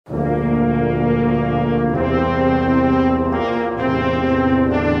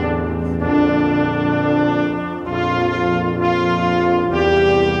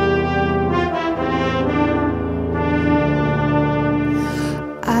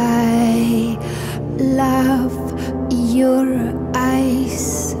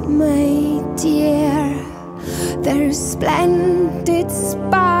splendid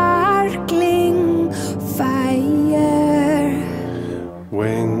sparkling fire.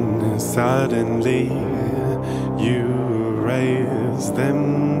 When suddenly you raise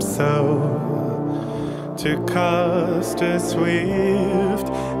them so to cast a swift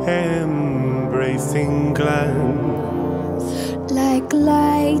embracing glance, like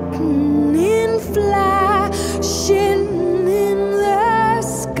lightning flashing in the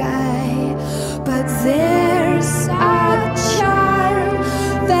sky. But there's a charm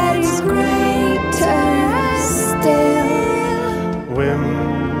that is greater still. when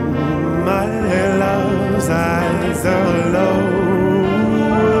my love's eyes are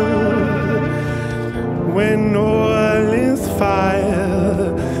lowered, when all is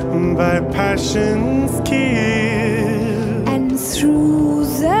fire by passion's kill, And through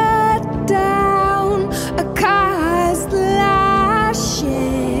the down cast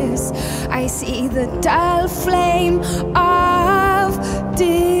lashes, I see the dull flame of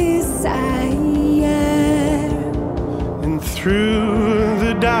desire. and through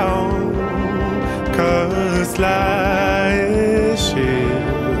the downcast lashes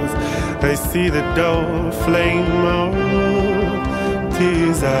I see the dull flame of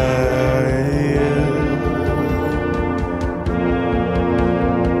desire.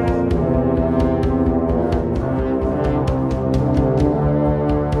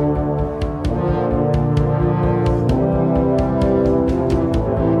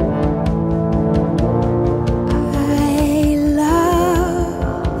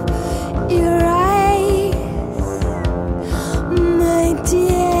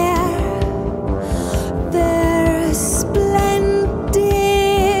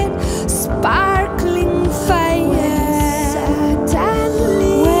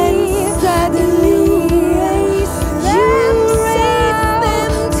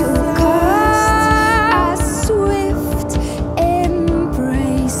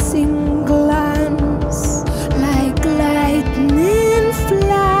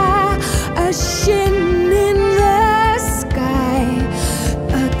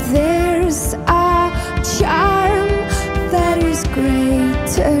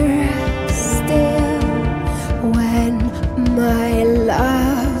 Greater still, when my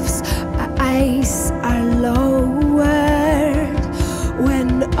love's eyes are lowered, when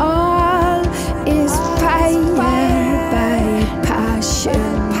all is fire by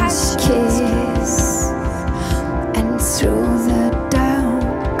passion's kiss, and through the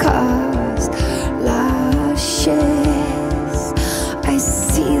downcast lashes I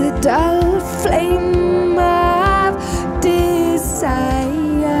see the dull flame of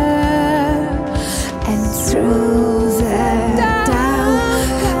desire, and through the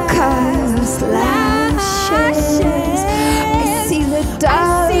downcast lashes I see the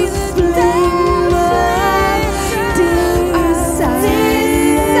dull flame of desire.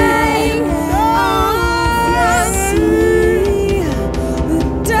 I see the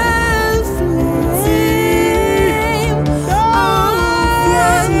dull flame of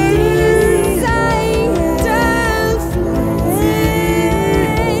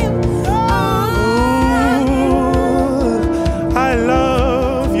I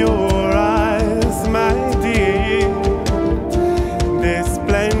love your eyes, my dear, their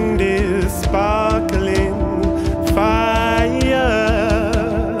splendid sparkling fire.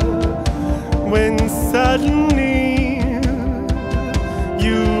 When suddenly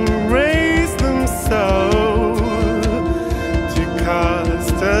you raise them so to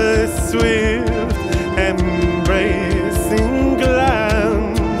cast a swift embracing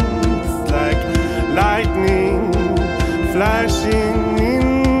glance, like lightning flashing in